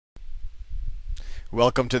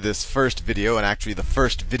Welcome to this first video, and actually the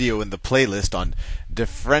first video in the playlist on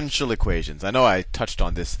differential equations. I know I touched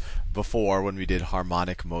on this before when we did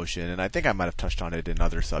harmonic motion, and I think I might have touched on it in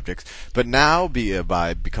other subjects. But now,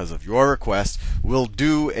 because of your request, we'll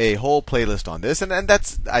do a whole playlist on this, and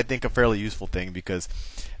that's, I think, a fairly useful thing because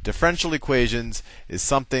differential equations is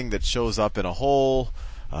something that shows up in a whole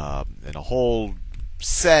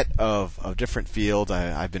set of different fields.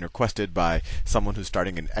 I've been requested by someone who's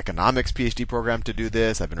starting an economics PhD program to do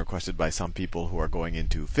this. I've been requested by some people who are going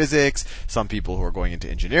into physics, some people who are going into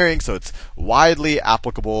engineering. So it's widely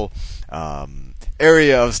applicable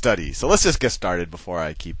area of study. So let's just get started before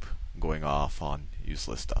I keep going off on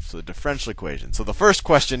useless stuff. So the differential equation. So the first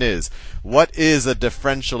question is, what is a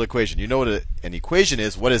differential equation? You know what an equation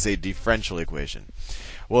is. What is a differential equation?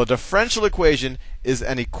 Well, a differential equation is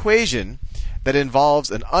an equation that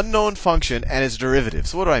involves an unknown function and its derivative.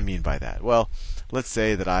 So what do I mean by that? Well, let's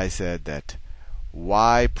say that I said that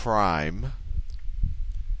y prime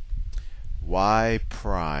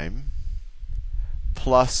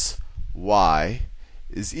plus y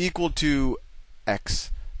is equal to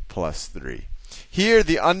x plus 3. Here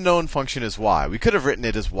the unknown function is y. We could have written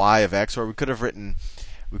it as y of x, or we could have written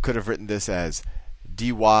this as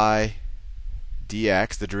dy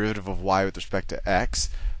dx, the derivative of y with respect to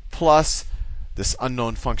x, plus this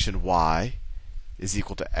unknown function y is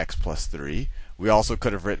equal to x plus 3. We also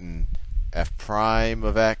could have written f prime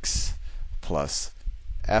of x plus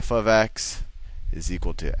f of x is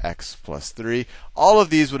equal to x plus 3. All of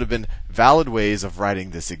these would have been valid ways of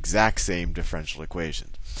writing this exact same differential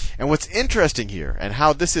equation. And what's interesting here, and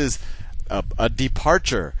how this is a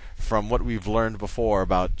departure from what we've learned before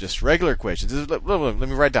about just regular equations. Let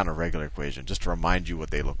me write down a regular equation just to remind you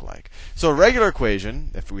what they look like. So a regular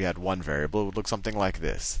equation, if we had one variable, would look something like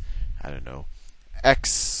this. I don't know, x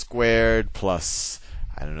squared plus,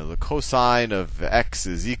 I don't know, the cosine of x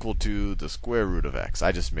is equal to the square root of x.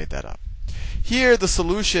 I just made that up. Here the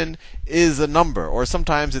solution is a number, or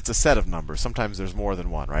sometimes it's a set of numbers. Sometimes there's more than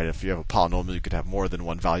one, right? If you have a polynomial, you could have more than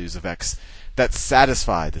one values of x that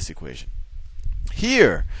satisfy this equation.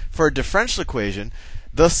 Here, for a differential equation,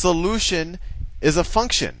 the solution is a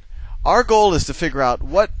function. Our goal is to figure out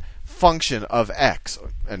what function of x,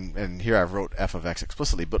 and here I wrote f of x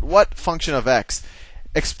explicitly, but what function of x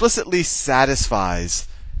explicitly satisfies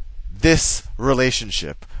this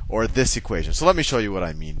relationship or this equation. So let me show you what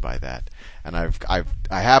I mean by that. And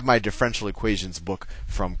I have my differential equations book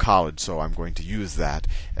from college, so I'm going to use that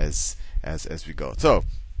as we go. So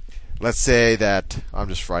let's say that I'm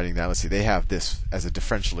just writing that. Let's see, they have this as a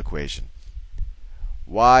differential equation.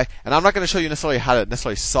 Y, and I'm not going to show you necessarily how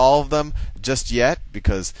to solve them just yet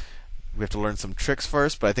because we have to learn some tricks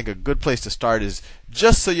first. But I think a good place to start is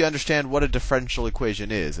just so you understand what a differential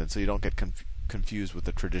equation is, and so you don't get confused with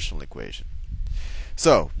the traditional equation.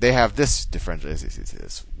 So they have this differential,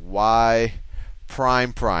 this y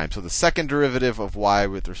prime prime. So the second derivative of y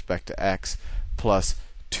with respect to x plus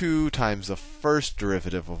 2 times the first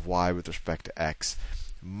derivative of y with respect to x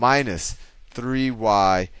minus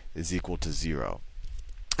 3y is equal to 0.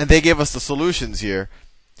 And they give us the solutions here.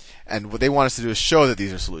 And what they want us to do is show that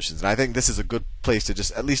these are solutions. And I think this is a good place to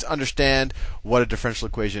just at least understand what a differential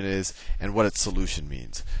equation is and what its solution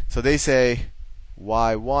means. So they say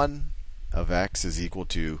y1 of x is equal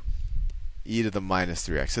to e to the minus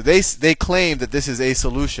 3x. So they claim that this is a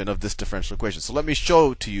solution of this differential equation. So let me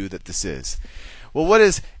show to you that this is. Well,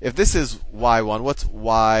 if this is y1, what's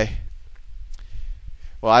y?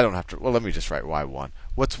 Well, I don't have to. Well, let me just write y1.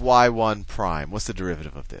 What's y1 prime? What's the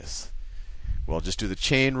derivative of this? Well, just do the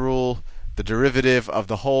chain rule. The derivative of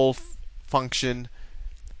the whole function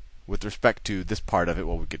with respect to this part of it,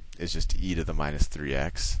 is just e to the minus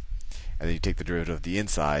 3x. And then you take the derivative of the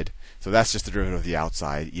inside. So that's just the derivative of the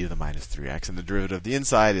outside, e to the minus 3x. And the derivative of the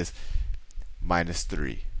inside is minus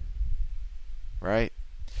 3. Right?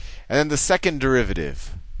 And then the second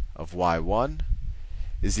derivative of y1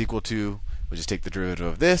 is equal to, we'll just take the derivative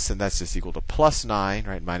of this, and that's just equal to plus 9,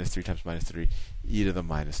 right? Minus 3 times minus 3, e to the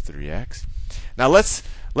minus 3x. Now let's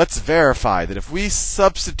verify that if we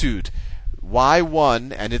substitute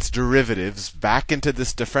y1 and its derivatives back into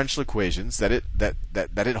this differential equations, that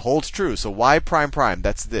it holds true. So y prime prime,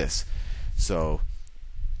 that's this. So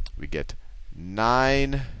we get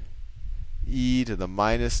 9 e to the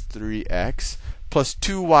minus 3x plus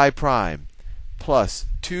 2y prime plus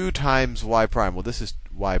 2 times y prime. Well, this is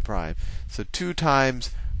y prime. So 2 times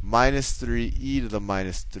minus 3 e to the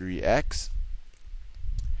minus 3x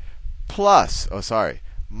plus,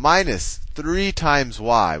 minus 3 times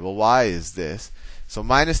y. Well, y is this. So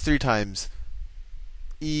minus 3 times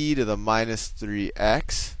e to the minus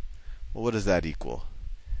 3x. Well, what does that equal?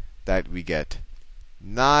 That we get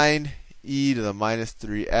 9e to the minus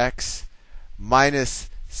 3x minus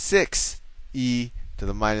 6e to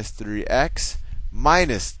the minus 3x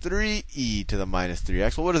minus 3e to the minus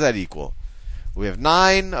 3x. Well, what does that equal? We have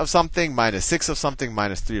 9 of something minus 6 of something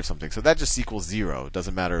minus 3 of something. So that just equals 0. It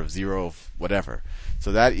doesn't matter if 0 of whatever.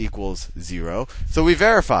 So that equals 0. So we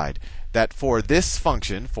verified that for this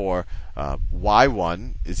function, for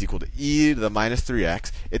y1 is equal to e to the minus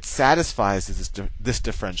 3x, it satisfies this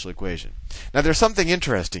differential equation. Now there's something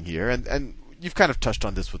interesting here, and you've kind of touched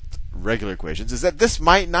on this with regular equations, is that this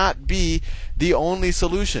might not be the only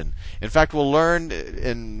solution. In fact, we'll learn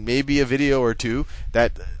in maybe a video or two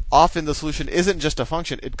that often the solution isn't just a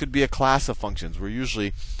function, it could be a class of functions where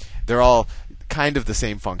usually they're all kind of the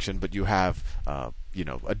same function, but you have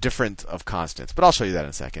a difference of constants. But I'll show you that in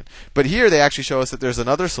a second. But here they actually show us that there's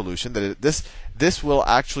another solution, that this will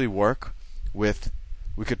actually work with,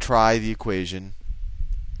 we could try the equation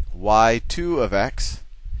y2 of x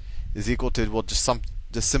is equal to, well, just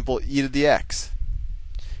simple e to the x.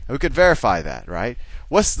 And we could verify that, right?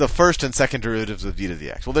 What's the first and second derivatives of e to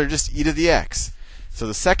the x? Well, they're just e to the x. So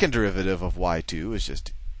the second derivative of y2 is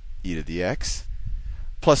just e to the x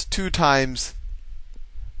plus 2 times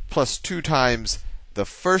the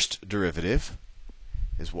first derivative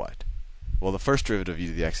is what? Well, the first derivative of e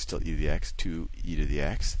to the x is still e to the x, 2e to the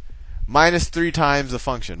x, minus 3 times the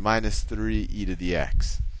function, minus 3e to the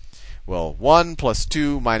x. Well, 1 plus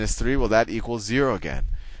 2 minus 3, well, that equals 0 again.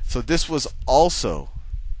 So this was also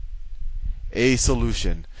a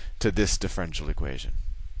solution to this differential equation.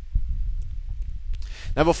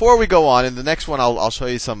 Now, before we go on, in the next one, I'll show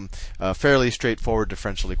you some fairly straightforward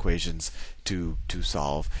differential equations to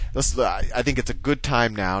solve. I think it's a good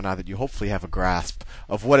time now that you hopefully have a grasp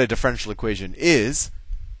of what a differential equation is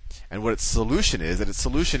and what its solution is. That its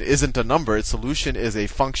solution isn't a number; its solution is a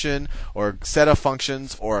function or a set of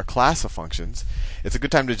functions or a class of functions. It's a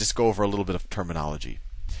good time to just go over a little bit of terminology.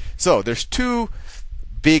 So there's two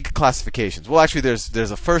big classifications. Well, actually,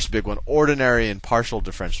 there's a first big one: ordinary and partial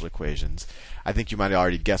differential equations. I think you might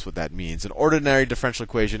already guess what that means. An ordinary differential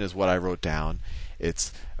equation is what I wrote down.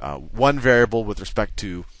 It's one variable with respect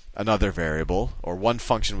to another variable, or one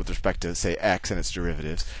function with respect to, say, x and its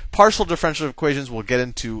derivatives. Partial differential equations we'll get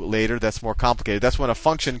into later. That's more complicated. That's when a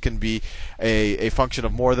function can be a function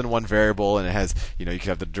of more than one variable, and it has, you can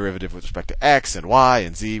have the derivative with respect to x and y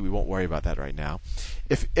and z. We won't worry about that right now.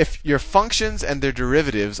 If your functions and their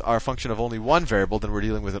derivatives are a function of only one variable, then we're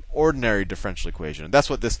dealing with an ordinary differential equation. And that's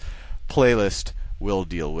what this playlist will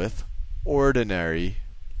deal with: ordinary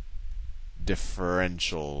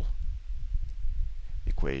differential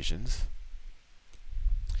equations.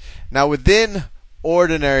 Now, within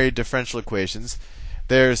ordinary differential equations,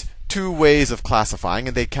 there's two ways of classifying,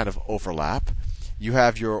 and they kind of overlap. You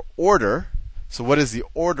have your order. So what is the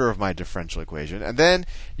order of my differential equation? And then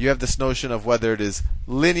you have this notion of whether it is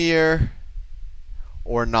linear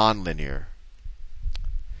or nonlinear.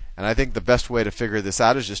 And I think the best way to figure this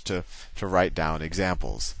out is just to write down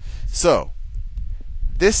examples. So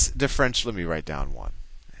this differential, let me write down one.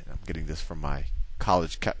 And I'm getting this from my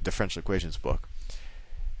college differential equations book.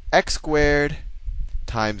 X squared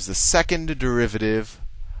times the second derivative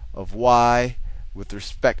of y with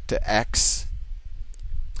respect to x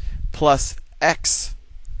plus x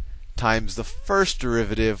times the first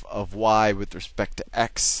derivative of y with respect to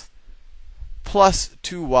x plus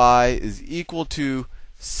 2y is equal to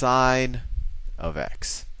sine of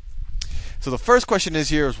x. So the first question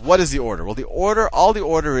is what is the order? Well, all the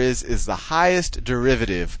order is the highest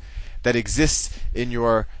derivative that exists in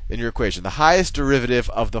your equation, the highest derivative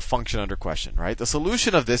of the function under question, right? The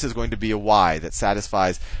solution of this is going to be a y that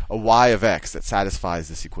satisfies a y of x that satisfies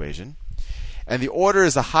this equation. And the order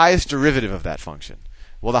is the highest derivative of that function.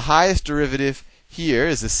 Well, the highest derivative here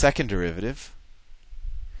is the second derivative.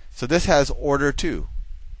 So this has order 2.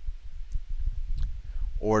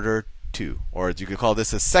 Order 2. Or you could call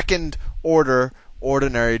this a second order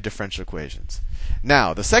ordinary differential equations.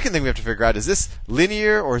 Now, the second thing we have to figure out, is this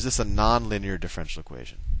linear or is this a nonlinear differential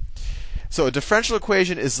equation? So a differential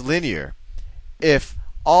equation is linear if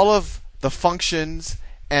all of the functions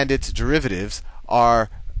and its derivatives are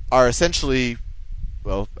essentially,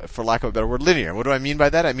 well, for lack of a better word, linear. What do I mean by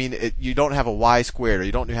that? I mean you don't have a y squared, or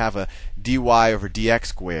you don't have a dy over dx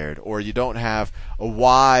squared, or you don't have a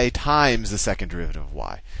y times the second derivative of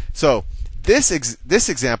y. So this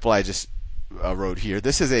example I just wrote here,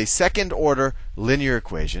 this is a second order linear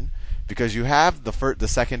equation because you have the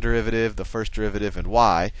second derivative, the first derivative, and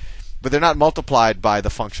y, but they're not multiplied by the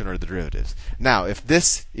function or the derivatives. Now, if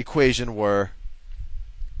this equation were,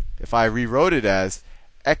 if I rewrote it as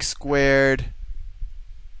x squared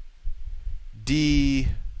d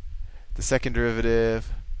the second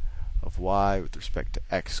derivative of y with respect to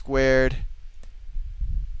x squared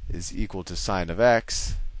is equal to sine of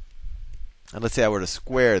x. And let's say I were to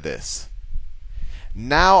square this.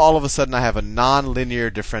 Now all of a sudden I have a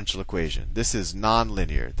nonlinear differential equation. This is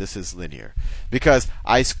nonlinear. This is linear. Because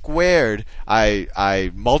I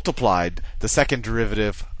multiplied the second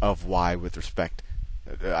derivative of y with respect.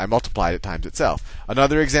 I multiplied it times itself.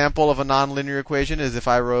 Another example of a nonlinear equation is if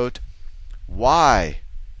I wrote y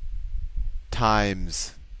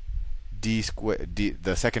times the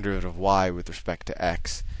second derivative of y with respect to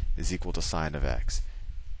x is equal to sine of x.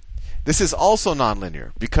 This is also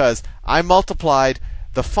nonlinear because I multiplied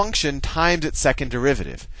the function times its second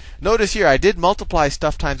derivative. Notice here I did multiply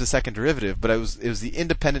stuff times the second derivative, but it was the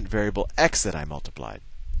independent variable x that I multiplied.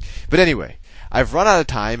 But anyway, I've run out of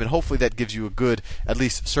time, and hopefully that gives you a good, at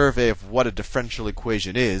least, survey of what a differential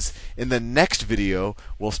equation is. In the next video,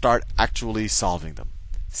 we'll start actually solving them.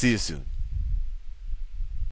 See you soon.